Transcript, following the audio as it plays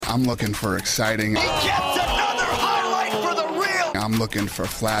I'm looking for exciting. He gets another highlight for the real. I'm looking for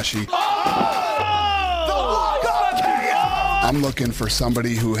flashy. I'm looking for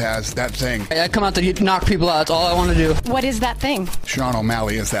somebody who has that thing. I come out to knock people out. That's all I want to do. What is that thing? Sean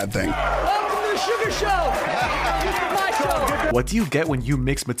O'Malley is that thing. Welcome to the Sugar Show. This is my show. What do you get when you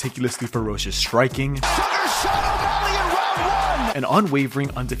mix meticulously ferocious striking, an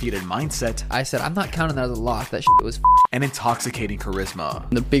unwavering, undefeated mindset, I said, I'm not counting that as a loss. That shit was and intoxicating charisma?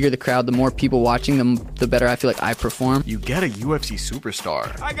 The bigger the crowd, the more people watching them, the better I feel like I perform. You get a UFC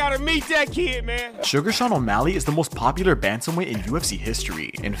superstar. I gotta meet that kid, man. Sugar Sean O'Malley is the most popular bantamweight in UFC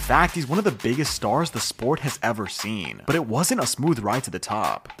history. In fact, he's one of the biggest stars the sport has ever seen. But it wasn't a smooth ride to the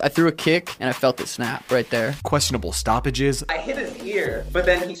top. I threw a kick and I felt it snap right there. Questionable stoppages. I hit his ear, but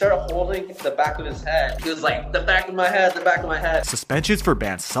then he started holding the back of his head. He was like, the back of my head, the back of my head. Suspensions for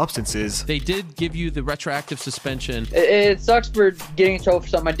banned substances. They did give you the retroactive suspension. It sucks for getting in trouble for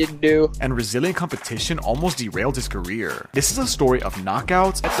something I didn't do. And resilient competition almost derailed his career. This is a story of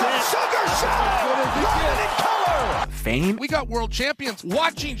knockouts, fame, We got world champions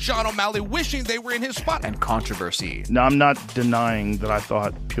watching Sean O'Malley, wishing they were in his spot. and controversy. Now, I'm not denying that I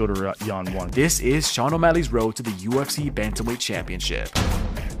thought Piotr Jan won. This is Sean O'Malley's road to the UFC Bantamweight Championship.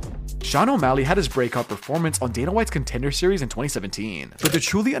 Sean O'Malley had his breakout performance on Dana White's Contender Series in 2017. But to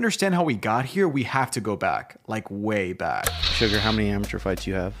truly understand how we got here, we have to go back, like way back. Sugar, how many amateur fights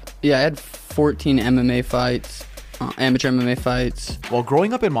you have? Yeah, I had 14 MMA fights. Amateur MMA fights. While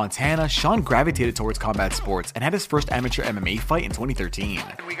growing up in Montana, Sean gravitated towards combat sports and had his first amateur MMA fight in 2013.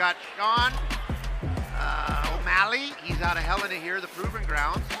 We got Sean O'Malley. He's out of Helena here, the Proving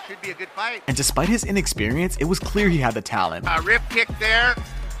Grounds. Should be a good fight. And despite his inexperience, it was clear he had the talent. Rib kick there.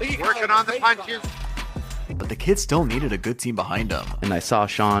 Working on the punches. But the kid still needed a good team behind him. And I saw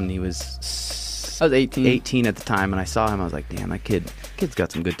Sean, he was... I was 18. 18 at the time, and I saw him, I was like, damn, that kid's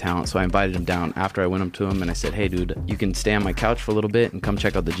got some good talent. So I invited him down after I went up to him and I said, hey dude, you can stay on my couch for a little bit and come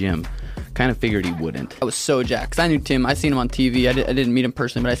check out the gym. Kind of figured he wouldn't. I was so jacked, 'cause I knew Tim. I seen him on TV. I didn't meet him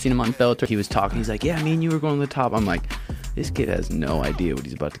personally, but I seen him on Bellator. He was talking, he's like, yeah, me and you were going to the top. I'm like, this kid has no idea what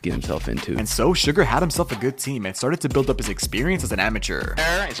he's about to get himself into. And so Sugar had himself a good team and started to build up his experience as an amateur.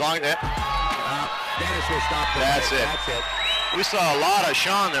 As long as That's it. We saw a lot of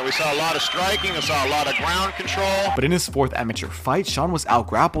Sean there. We saw a lot of striking. We saw a lot of ground control. But in his fourth amateur fight, Sean was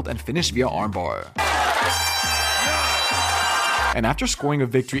out-grappled and finished via armbar. And after scoring a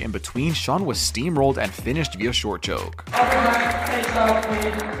victory in between, Sean was steamrolled and finished via short choke.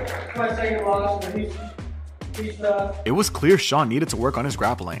 It was clear Sean needed to work on his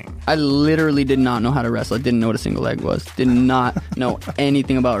grappling. I literally did not know how to wrestle. I didn't know what a single leg was. Did not know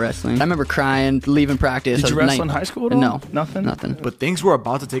anything about wrestling. I remember crying, leaving practice. Did you wrestle in high school at all? No. Nothing? But things were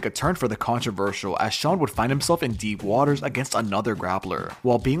about to take a turn for the controversial as Sean would find himself in deep waters against another grappler.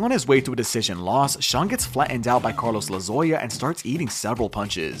 While being on his way to a decision loss, Sean gets flattened out by Carlos Lazoya and starts eating several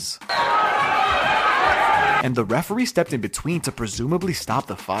punches. And the referee stepped in between to presumably stop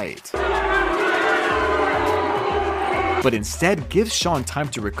the fight, but instead gives Sean time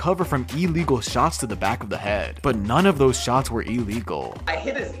to recover from illegal shots to the back of the head. But none of those shots were illegal. I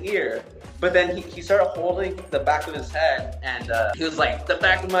hit his ear, but then he started holding the back of his head, and he was like, the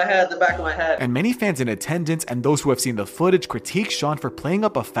back of my head, the back of my head. And many fans in attendance and those who have seen the footage critique Sean for playing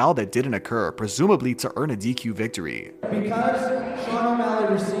up a foul that didn't occur, presumably to earn a DQ victory. Because Sean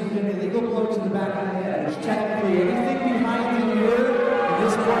O'Malley received an illegal blow to the back of the head, which technically anything behind the ear, in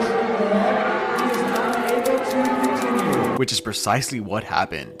this portion of the head, he is not able to continue. Which is precisely what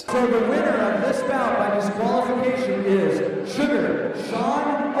happened. So the winner of this bout by disqualification is Sugar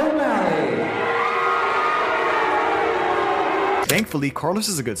Sean O'Malley. Thankfully, Carlos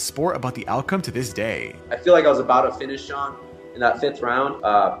is a good sport about the outcome to this day. I feel like I was about to finish Sean in that fifth round,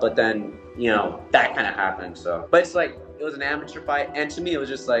 but then, that kind of happened, so. But it's like, it was an amateur fight, and to me, it was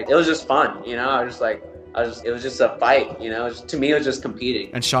just fun, it was just a fight, to me, it was just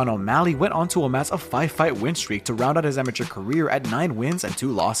competing. And Sean O'Malley went on to amass a 5-fight win streak to round out his amateur career at 9 wins and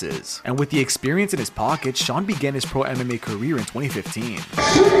 2 losses. And with the experience in his pocket, Sean began his pro MMA career in 2015.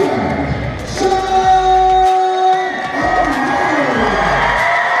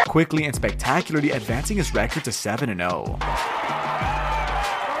 Quickly and spectacularly advancing his record to 7-0.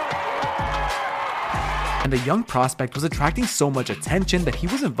 And the young prospect was attracting so much attention that he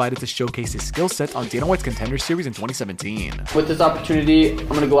was invited to showcase his skill set on Dana White's Contender Series in 2017. With this opportunity, I'm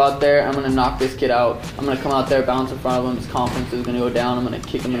going to go out there, I'm going to knock this kid out. I'm going to come out there, bounce in front of him, his confidence is going to go down, I'm going to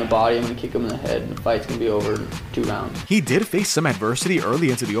kick him in the body, I'm going to kick him in the head, and the fight's going to be over in 2 rounds. He did face some adversity early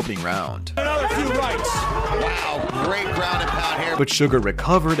into the opening round. Another few rights. Wow, great ground and pound here. But Sugar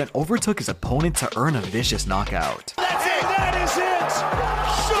recovered and overtook his opponent to earn a vicious knockout. That's it, that is it.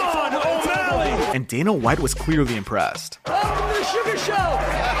 Sean and Dana White was clearly impressed. Welcome to the Sugar Show!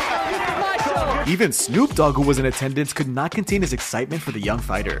 My show! Even Snoop Dogg, who was in attendance, could not contain his excitement for the young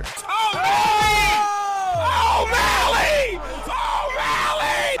fighter.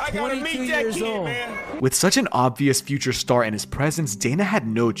 I gotta meet that kid, man. With such an obvious future star in his presence, Dana had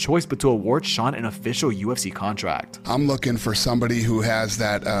no choice but to award Sean an official UFC contract. I'm looking for somebody who has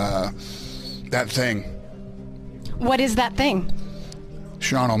that thing. What is that thing?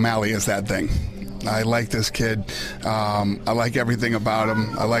 Sean O'Malley is that thing. I like this kid. I like everything about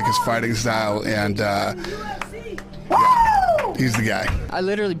him. I like his fighting style, and yeah, he's the guy. I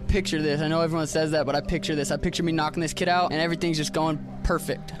literally picture this. I know everyone says that, but I picture this. I picture me knocking this kid out, and everything's just going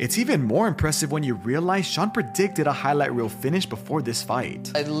perfect. It's even more impressive when you realize Sean predicted a highlight reel finish before this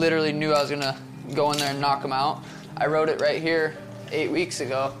fight. I literally knew I was gonna go in there and knock him out. I wrote it right here 8 weeks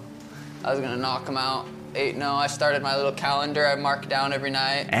ago. I was gonna knock him out. 8-0. I started my little calendar. I marked down every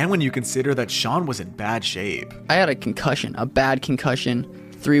night. And when you consider that Sean was in bad shape. I had a concussion, a bad concussion,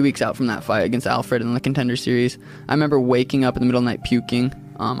 3 weeks out from that fight against Alfred in the Contender Series. I remember waking up in the middle of the night puking.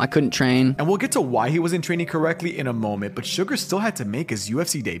 I couldn't train. And we'll get to why he wasn't training correctly in a moment, but Sugar still had to make his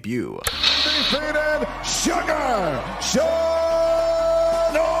UFC debut. Defeated Sugar!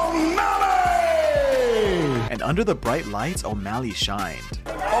 Sean O'Malley! And under the bright lights, O'Malley shined.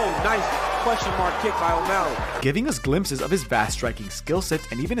 Oh, nice question mark kick by O'Malley. Giving us glimpses of his vast striking skill set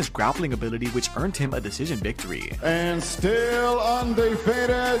and even his grappling ability, which earned him a decision victory. And still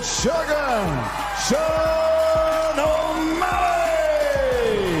undefeated Sugar! Sean O'Malley!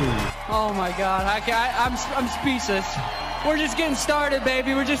 Oh my God, I'm speechless. We're just getting started,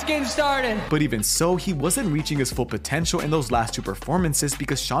 baby. We're just getting started. But even so, he wasn't reaching his full potential in those last two performances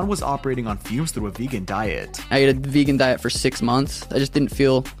because Sean was operating on fumes through a vegan diet. I ate a vegan diet for 6 months. I just didn't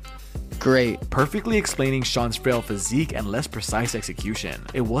feel great. Perfectly explaining Sean's frail physique and less precise execution.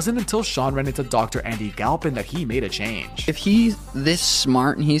 It wasn't until Sean ran into Dr. Andy Galpin that he made a change. If he's this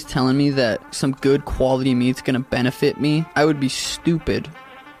smart and he's telling me that some good quality meat's gonna benefit me, I would be stupid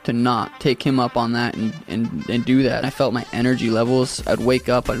to not take him up on that and do that. I felt my energy levels. I'd wake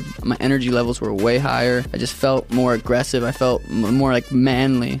up, my energy levels were way higher. I just felt more aggressive. I felt more like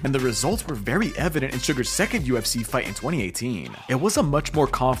manly. And the results were very evident in Sugar's second UFC fight in 2018. It was a much more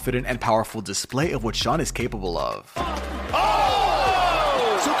confident and powerful display of what Sean is capable of.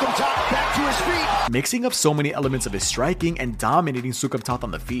 Sukumtat back to his feet. Mixing up so many elements of his striking and dominating Sukumtat on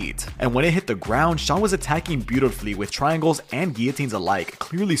the feet. And when it hit the ground, Sean was attacking beautifully with triangles and guillotines alike,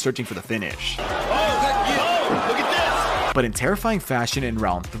 clearly searching for the finish. Look at this. But in terrifying fashion in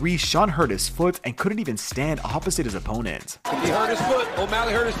round 3, Sean hurt his foot and couldn't even stand opposite his opponent. He hurt his foot.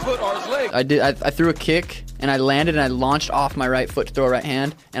 O'Malley hurt his foot or his leg. I threw a kick and I landed and I launched off my right foot to throw a right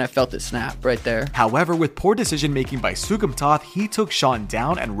hand and I felt it snap right there. However, with poor decision making by Sukumtat, he took Sean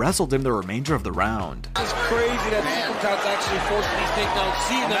down and wrestled him the remainder of the round. It's crazy that Sukumtat's actually forcing these takedowns.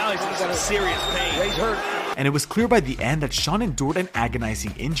 Seeing O'Malley's in some serious pain. He's hurt. And it was clear by the end that Sean endured an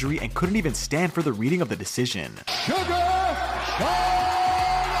agonizing injury and couldn't even stand for the reading of the decision. Sugar!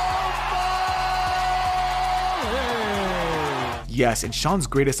 Yes, in Sean's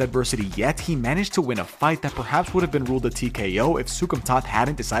greatest adversity yet, he managed to win a fight that perhaps would have been ruled a TKO if Sukumtat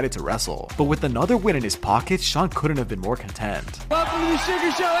hadn't decided to wrestle. But with another win in his pocket, Sean couldn't have been more content. Welcome to the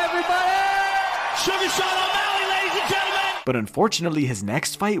Sugar Show, everybody! Sugar Sean O'Malley, ladies and gentlemen! But unfortunately, his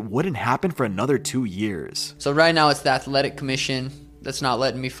next fight wouldn't happen for another 2 years. So right now it's the Athletic Commission that's not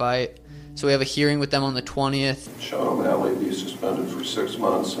letting me fight. So we have a hearing with them on the 20th. Sean O'Malley be suspended for 6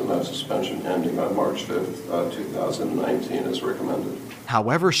 months, and that suspension ending on March 5th, 2019 as recommended.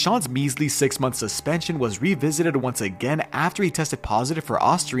 However, Sean's measly 6-month suspension was revisited once again after he tested positive for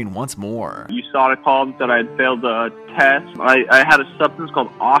Osterine once more. You saw the call that I had failed the test. I had a substance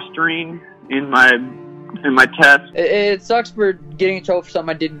called Osterine in my test. It sucks for getting in trouble for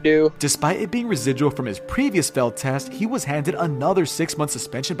something I didn't do. Despite it being residual from his previous failed test, he was handed another 6-month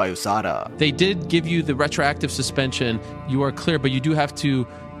suspension by USADA. They did give you the retroactive suspension. You are clear, but you do have to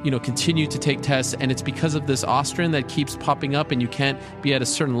continue to take tests, and it's because of this Osterine that keeps popping up and you can't be at a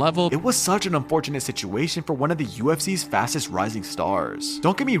certain level. It was such an unfortunate situation for one of the UFC's fastest rising stars.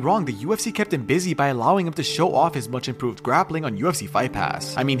 Don't get me wrong, the UFC kept him busy by allowing him to show off his much improved grappling on UFC Fight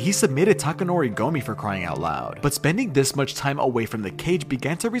Pass. I mean, he submitted Takanori Gomi for crying out loud. But spending this much time away from the cage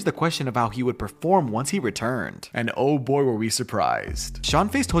began to raise the question of how he would perform once he returned. And oh boy were we surprised. Sean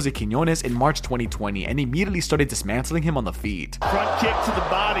faced Jose Quinones in March 2020 and immediately started dismantling him on the feet. Front kick to the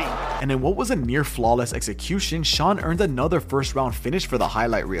body. And in what was a near flawless execution, Sean earned another first round finish for the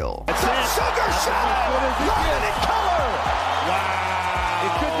highlight reel. That's it. Sugar shot! Right in color! Wow!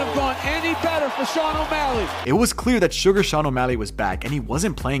 It couldn't have gone any better for for Sean O'Malley. It was clear that Sugar Sean O'Malley was back, and he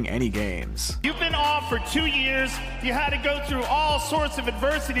wasn't playing any games. You've been off for 2 years. You had to go through all sorts of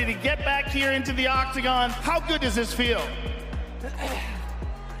adversity to get back here into the octagon. How good does this feel?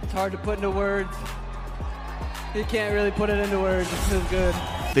 It's hard to put into words. You can't really put it into words. It feels good.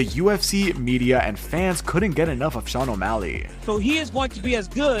 The UFC, media, and fans couldn't get enough of Sean O'Malley. So he is going to be as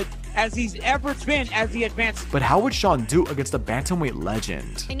good as he's ever been as he advances. But how would Sean do against the bantamweight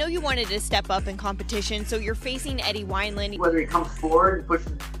legend? I know you wanted to step up in competition, so you're facing Eddie Wineland. Whether he comes forward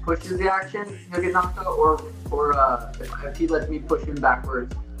and pushes the action, he'll get knocked out, or if he lets me push him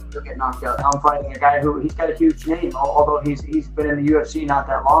backwards, he'll get knocked out. I'm fighting a guy he's got a huge name. Although he's been in the UFC not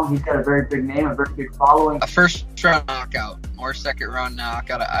that long, he's got a very big name, a very big following. A first round knockout or second round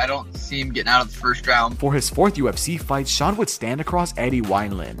knockout. I don't see him getting out of the first round. For his 4th UFC fight, Sean would stand across Eddie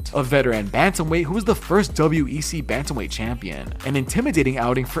Wineland, a veteran bantamweight who was the first WEC bantamweight champion. An intimidating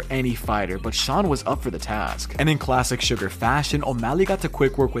outing for any fighter, but Sean was up for the task. And in classic Sugar fashion, O'Malley got to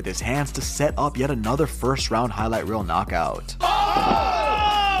quick work with his hands to set up yet another first round highlight reel knockout.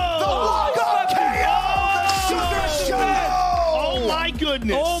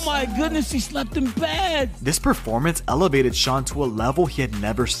 Goodness. Oh my goodness, he slept in bed. This performance elevated Sean to a level he had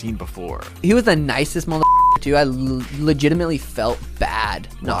never seen before. He was the nicest mother too. I legitimately felt bad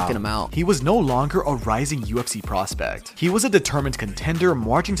knocking him out. He was no longer a rising UFC prospect. He was a determined contender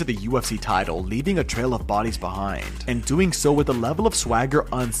marching to the UFC title, leaving a trail of bodies behind, and doing so with a level of swagger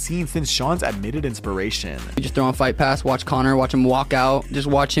unseen since Sean's admitted inspiration. You just throw on Fight Pass, watch Conor, watch him walk out, just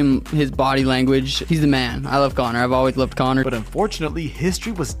watch him, his body language. He's the man. I love Conor. I've always loved Conor. But unfortunately,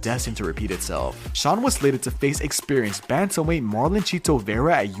 history was destined to repeat itself. Sean was slated to face experienced bantamweight Marlon Chito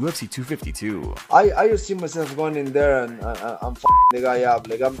Vera at UFC 252. I just see myself going in there and I'm the guy up.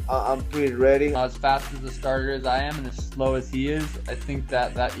 Like I'm pretty ready. As fast as a starter as I am and as slow as he is, I think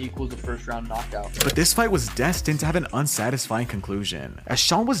that equals a first round knockout. But this fight was destined to have an unsatisfying conclusion. As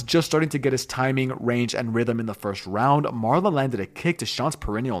Sean was just starting to get his timing, range, and rhythm in the first round, Marlon landed a kick to Sean's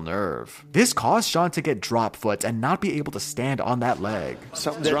perennial nerve. This caused Sean to get drop foot and not be able to stand on that leg.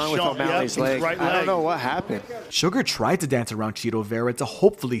 Something's wrong with O'Malley's leg. Right I don't know what happened. Sugar tried to dance around Chito Vera to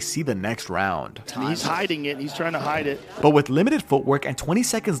hopefully see the next round. He's hiding it. He's trying to hide it. But with limited footwork and 20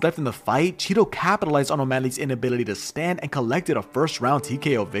 seconds left in the fight, Chito capitalized on O'Malley's inability to stand and collected a first round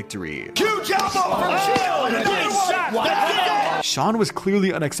TKO victory. Huge elbow from Chito. Sean was clearly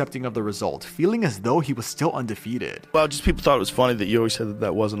unaccepting of the result, feeling as though he was still undefeated. Well, just people thought it was funny that you always said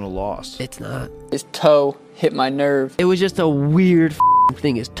that wasn't a loss. It's not. His toe hit my nerve. It was just a weird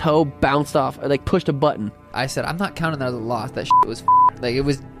thing. His toe bounced off, like pushed a button. I said, I'm not counting that as a loss. That was like, it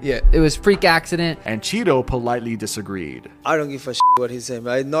was freak accident. And Chito politely disagreed. I don't give a what he said,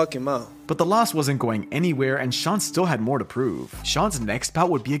 but I knock him out. But the loss wasn't going anywhere, and Sean still had more to prove. Sean's next bout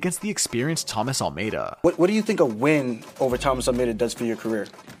would be against the experienced Thomas Almeida. What do you think a win over Thomas Almeida does for your career?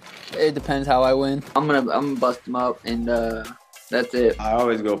 It depends how I win. I'm gonna bust him up, and that's it. I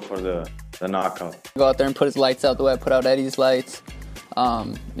always go for the knockout. Go out there and put his lights out the way I put out Eddie's lights.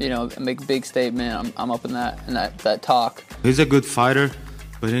 Make a big statement. I'm up in that talk. He's a good fighter,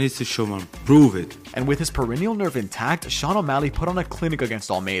 but he needs to show him, prove it. And with his perennial nerve intact, Sean O'Malley put on a clinic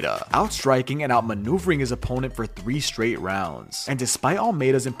against Almeida, outstriking and outmaneuvering his opponent for 3 straight rounds. And despite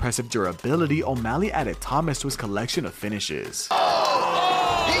Almeida's impressive durability, O'Malley added Thomas to his collection of finishes. He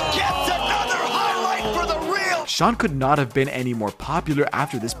gets another highlight for the real. Sean could not have been any more popular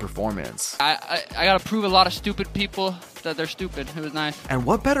after this performance. I gotta prove a lot of stupid people that they're stupid. It was nice. And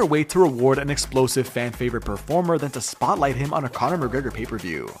what better way to reward an explosive fan favorite performer than to spotlight him on a Conor McGregor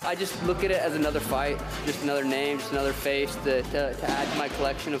pay-per-view? I just look at it as another fight, just another name, just another face to add to my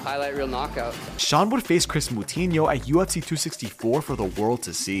collection of highlight reel knockouts. Sean would face Chris Moutinho at UFC 264 for the world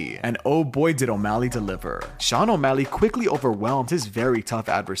to see. And oh boy did O'Malley deliver. Sean O'Malley quickly overwhelmed his very tough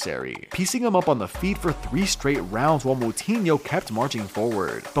adversary, piecing him up on the feet for 3 straight rounds while Moutinho kept marching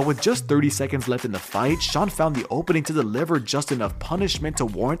forward. But with just 30 seconds left in the fight, Sean found the opening to deliver just enough punishment to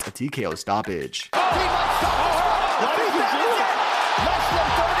warrant a TKO stoppage.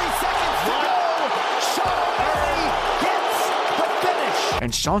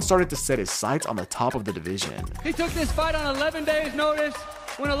 And Sean started to set his sights on the top of the division. He took this fight on 11 days notice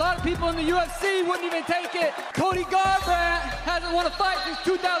when a lot of people in the UFC wouldn't even take it. Cody Garbrandt hasn't won a fight since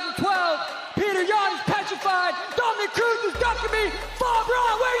 2012. Peter Yan is petrified. Dominic Cruz is ducking me. Bob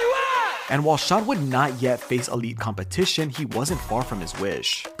Ron, where you at? And while Sean would not yet face elite competition, he wasn't far from his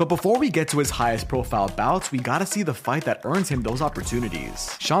wish. But before we get to his highest profile bouts, we gotta see the fight that earns him those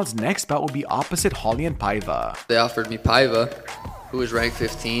opportunities. Sean's next bout will be opposite Raulian Paiva. They offered me Paiva, who was ranked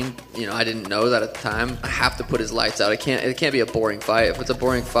 15. I didn't know that at the time. I have to put his lights out. It can't be a boring fight. If it's a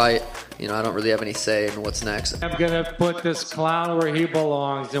boring fight, you know, I don't really have any say in what's next. I'm going to put this clown where he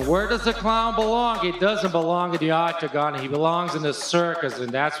belongs. And where does the clown belong? He doesn't belong in the octagon. He belongs in the circus,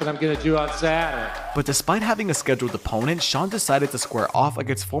 and that's what I'm going to do on Saturday. But despite having a scheduled opponent, Sean decided to square off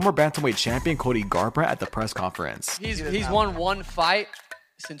against former bantamweight champion Cody Garbrandt at the press conference. He's won one fight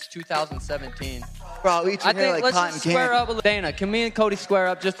since 2017. Bro, eat your hair like let's cotton just candy. square up with Dana. Can me and Cody square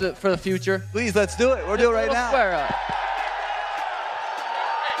up just for the future? Please, let's do it. We're doing it right now. Square up.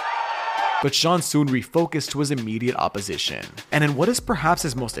 But Sean soon refocused to his immediate opposition. And in what is perhaps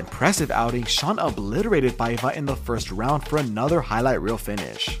his most impressive outing, Sean obliterated Paiva in the first round for another highlight reel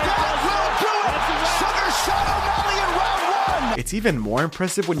finish. It's even more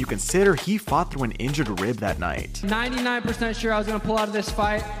impressive when you consider he fought through an injured rib that night. 99% sure I was going to pull out of this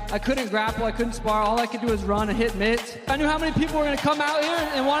fight. I couldn't grapple, I couldn't spar. All I could do was run and hit mitts. I knew how many people were going to come out here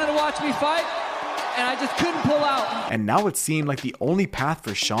and wanted to watch me fight, and I just couldn't pull out. And now it seemed like the only path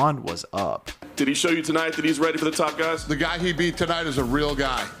for Sean was up. Did he show you tonight that he's ready for the top guys? The guy he beat tonight is a real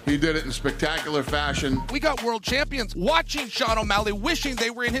guy. He did it in spectacular fashion. We got world champions watching Sean O'Malley, wishing they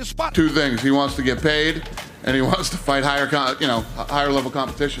were in his spot. Two things: he wants to get paid, and he wants to fight higher level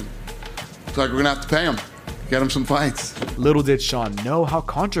competition. It's like we're gonna have to pay him, get him some fights. Little did Sean know how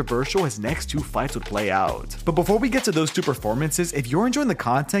controversial his next two fights would play out. But before we get to those two performances, if you're enjoying the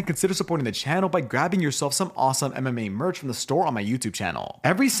content, consider supporting the channel by grabbing yourself some awesome MMA merch from the store on my YouTube channel.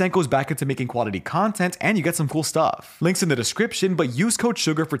 Every cent goes back into making quality content, and you get some cool stuff. Links in the description, but use code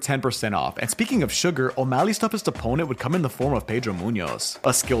SUGAR for 10% off. And speaking of sugar, O'Malley's toughest opponent would come in the form of Pedro Munoz,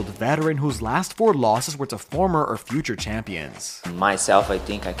 a skilled veteran whose last 4 losses were to former or future champions. Myself, I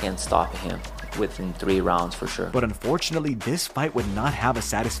think I can stop him within 3 rounds for sure. But unfortunately, this fight would not have a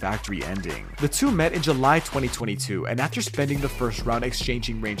satisfactory ending. The two met in July 2022, and after spending the first round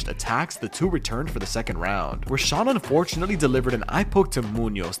exchanging ranged attacks, the two returned for the second round, where Sean unfortunately delivered an eye poke to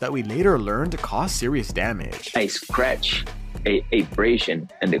Munoz that we later learned caused serious damage. I scratched a abrasion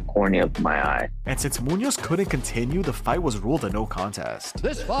in the cornea of my eye. And since Munoz couldn't continue, the fight was ruled a no contest.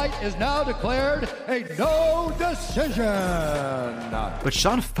 This fight is now declared a no decision. But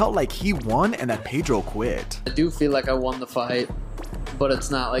Sean felt like he won and that Pedro quit. I do feel like I won the fight, but it's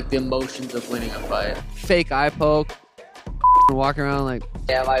not like the emotions of winning a fight. Fake eye poke. Walking around like,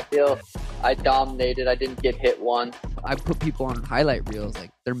 damn, I feel I dominated. I didn't get hit once. I put people on highlight reels, like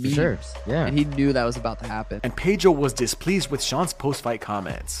they're memes. Sure. Yeah. And he knew that was about to happen. And Pedro was displeased with Sean's post-fight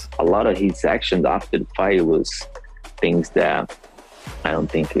comments. A lot of his actions after the fight was things that I don't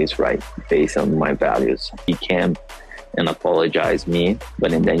think is right based on my values. He came and apologized me,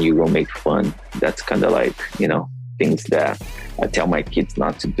 but then you go make fun. That's kind of like, things that I tell my kids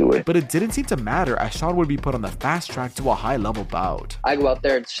not to do it. But it didn't seem to matter as Sean would be put on the fast track to a high-level bout. I go out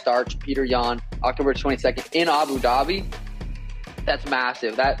there and starch Peter Yan October 22nd in Abu Dhabi. That's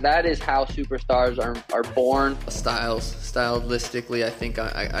massive. That is how superstars are born. Stylistically, I think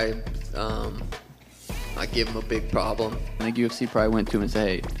I give him a big problem. I think UFC probably went to him and said,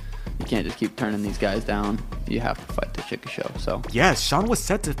 hey, you can't just keep turning these guys down. You have to fight the Chica Show. So yes, Sean was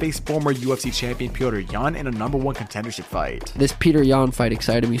set to face former UFC champion Petr Yan in a #1 contendership fight. This Peter Yan fight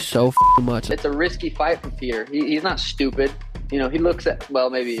excited me so much. It's a risky fight for Peter. He's not stupid. He looks at,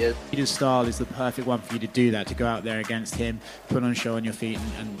 well, maybe he is. Peter's style is the perfect one for you to do that, to go out there against him, put on a show on your feet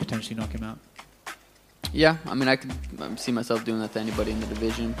and potentially knock him out. Yeah, I mean, I could see myself doing that to anybody in the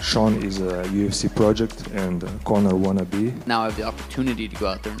division. Sean is a UFC project and Conor wannabe. Now I have the opportunity to go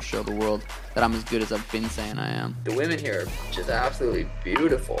out there and show the world that I'm as good as I've been saying I am. The women here are just absolutely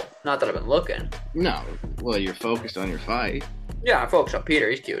beautiful. Not that I've been looking. No, well, you're focused on your fight. Yeah, I focus on Peter.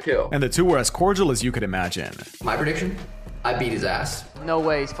 He's cute too. And the two were as cordial as you could imagine. My prediction? I beat his ass. No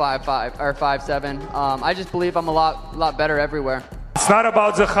way he's 5'5" or 5'7". I just believe I'm a lot better everywhere. It's not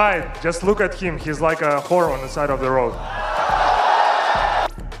about the height. Just look at him. He's like a whore on the side of the road.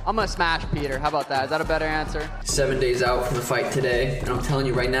 I'm going to smash Peter. How about that? Is that a better answer? 7 days out from the fight today. And I'm telling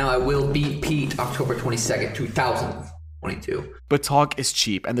you right now, I will beat Pete October 22nd, 2022. But talk is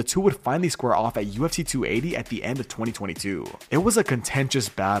cheap, and the two would finally square off at UFC 280 at the end of 2022. It was a contentious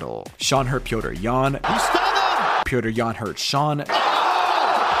battle. Sean hurt Petr Yan. Petr Yan hurt Sean.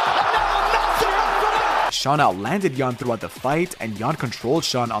 Sean outlanded Yan throughout the fight, and Yan controlled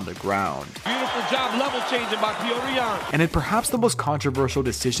Sean on the ground. Beautiful job level changing by Petr Yan. And in perhaps the most controversial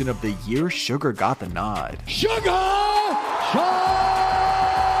decision of the year, Sugar got the nod. Sugar! Sean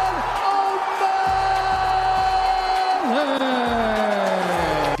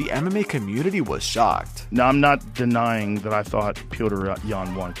O'Malley! the MMA community was shocked. Now, I'm not denying that I thought Petr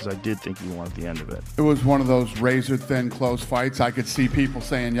Yan won, because I did think he won at the end of it. It was one of those razor-thin close fights. I could see people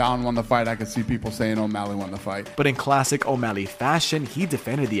saying Yan won the fight. I could see people saying O'Malley won the fight. But in classic O'Malley fashion, he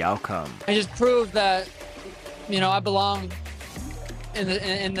defended the outcome. I just proved that, you know, I belong in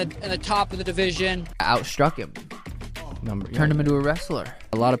the top of the division. I outstruck him. Turned him into a wrestler.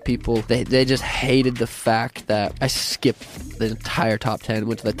 A lot of people, they just hated the fact that I skipped the entire top 10,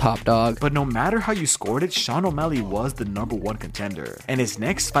 went to the top dog. But no matter how you scored it, Sean O'Malley was the #1 contender. And his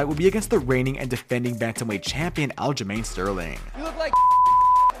next fight will be against the reigning and defending bantamweight champion Aljamain Sterling. You look like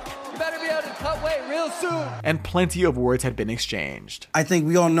you better be able to cut weight real soon. And plenty of words had been exchanged. I think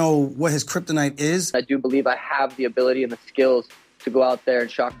we all know what his kryptonite is. I do believe I have the ability and the skills to go out there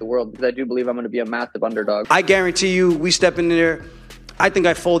and shock the world, because I do believe I'm going to be a massive underdog. I guarantee you, we step in there, I think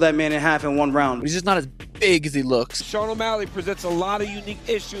I fold that man in half in one round. He's just not as big as he looks. Sean O'Malley presents a lot of unique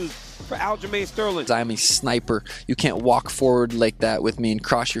issues for Aljamain Sterling. I'm a sniper. You can't walk forward like that with me and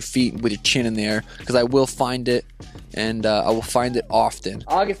cross your feet with your chin in the air, because I will find it, and I will find it often.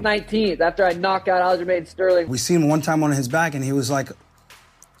 August 19th, after I knock out Aljamain Sterling. We seen him one time on his back, and he was like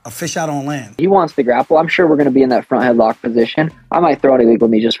a fish out on land. He wants to grapple. I'm sure we're going to be in that front headlock position. I might throw an illegal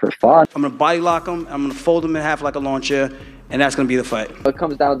knee just for fun. I'm going to body lock him. I'm going to fold him in half like a lawn chair, and that's going to be the fight. It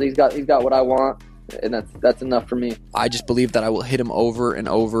comes down to he's got what I want, and that's enough for me. I just believe that I will hit him over and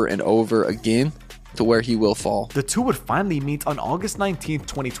over and over again to where he will fall. The two would finally meet on August 19th,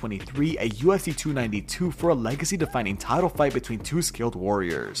 2023 at UFC 292 for a legacy-defining title fight between two skilled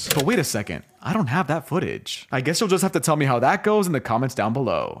warriors. But wait a second, I don't have that footage. I guess you'll just have to tell me how that goes in the comments down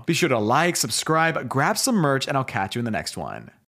below. Be sure to like, subscribe, grab some merch, and I'll catch you in the next one.